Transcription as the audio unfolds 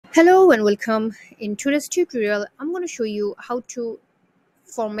Hello and welcome. In today's tutorial, I'm going to show you how to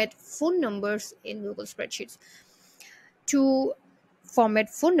format phone numbers in Google Spreadsheets. To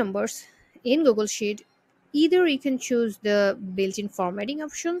format phone numbers in Google Sheet, either you can choose the built-in formatting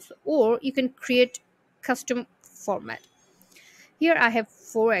options or you can create custom format. Here I have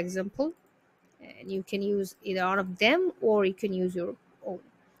 4 examples and you can use either one of them or you can use your own.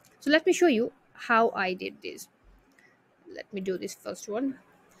 So let me show you how I did this. Let me do this first one.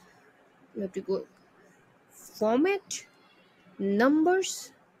 You have to go format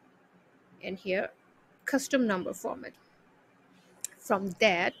numbers and here custom number format. From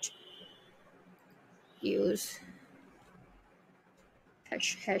that, use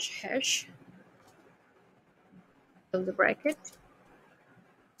hash hash hash, fill the bracket,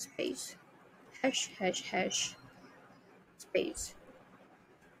 space, hash hash hash, space,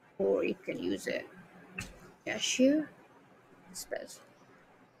 or you can use a dash here, space,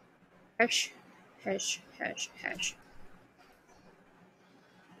 hash hash hash hash.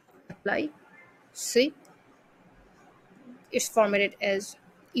 Apply. See, it's formatted as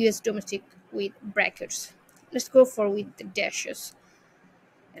US domestic with brackets. Let's go for with the dashes.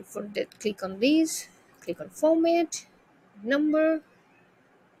 And for that, click on these, click on format, number.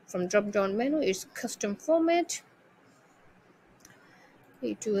 From drop down menu, it's custom format.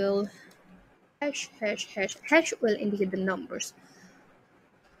 It will hash hash hash hash will indicate the numbers.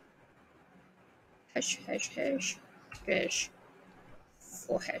 Hash hash hash dash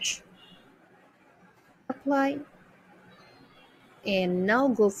for hash. Apply. And now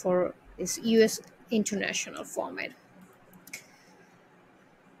go for this US international format.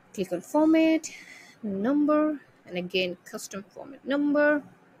 Click on format, number, and again custom format number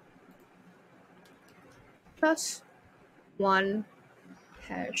plus 1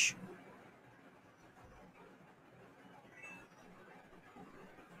 hash.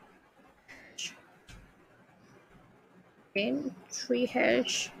 Again 3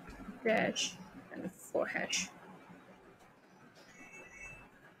 hash dash and 4 hash.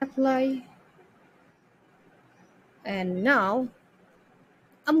 Apply. And now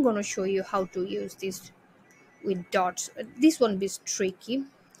I'm going to show you how to use this with dots. This one is tricky.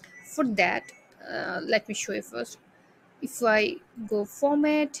 For that, let me show you first. If I go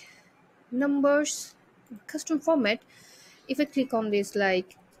format, numbers, custom format, if I click on this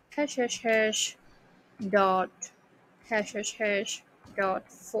like hash hash hash dot hash hash hash dot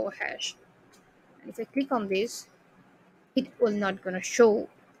 4 hash, and if I click on this, it will not gonna show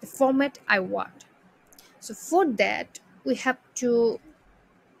the format I want. So for that, we have to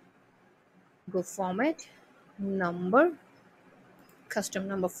go format, number, custom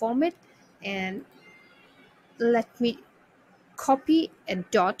number format, and let me copy a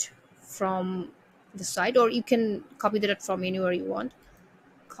dot from the side, or you can copy the dot from anywhere you want.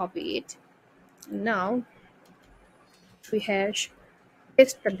 Copy it. Now 3 hash,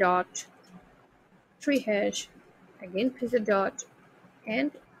 paste the dot, 3 hash, again paste the dot,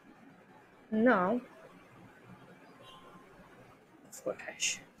 and now 4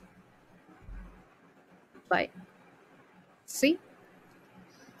 hash. Apply. See,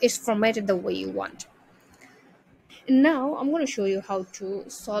 it's formatted the way you want. And now I'm going to show you how to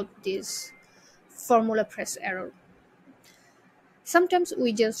solve this formula press error. Sometimes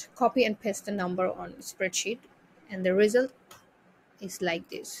we just copy and paste the number on spreadsheet and the result is like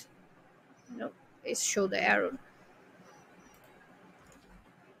this. It show the error.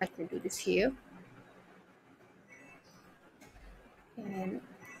 Let me do this here. And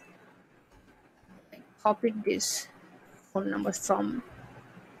I copied this phone number from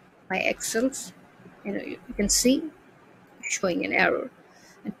my Excels. You can see showing an error.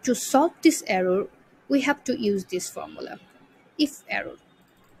 And to solve this error, we have to use this formula. If error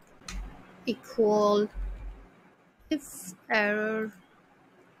equal if error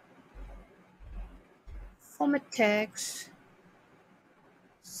format text,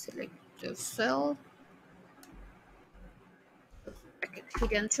 select the cell,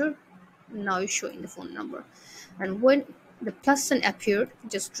 hit enter. Now it's showing the phone number, and when the plus sign appeared,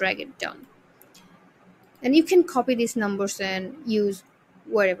 just drag it down, and you can copy these numbers and use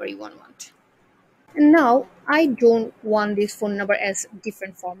wherever you want. And now I don't want this phone number as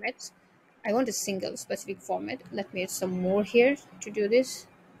different formats. I want a single specific format. Let me add some more here to do this.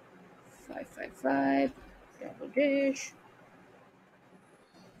 555 double dash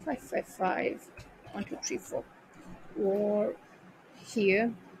 555 1 2 3 4, or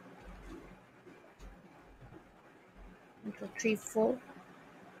here 1 2 3 4,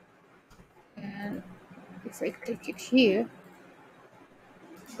 and if I click it here,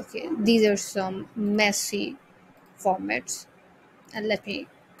 okay, these are some messy formats, and let me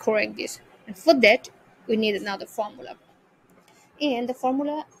correct this. And for that, we need another formula. And the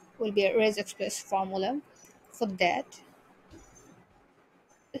formula will be a raise express formula. For that,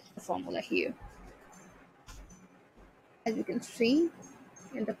 the formula here. As you can see,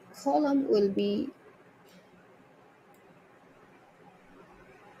 and the column will be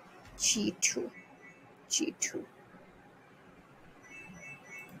G2. G2.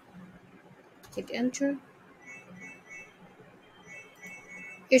 Hit enter.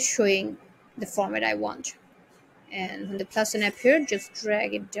 It's showing the format I want. And when the plus sign appears, just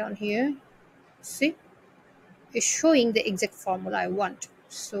drag it down here. See? It's showing the exact formula I want.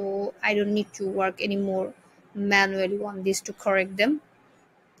 So I don't need to work anymore manually on this to correct them.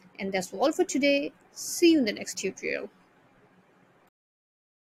 And that's all for today. See you in the next tutorial.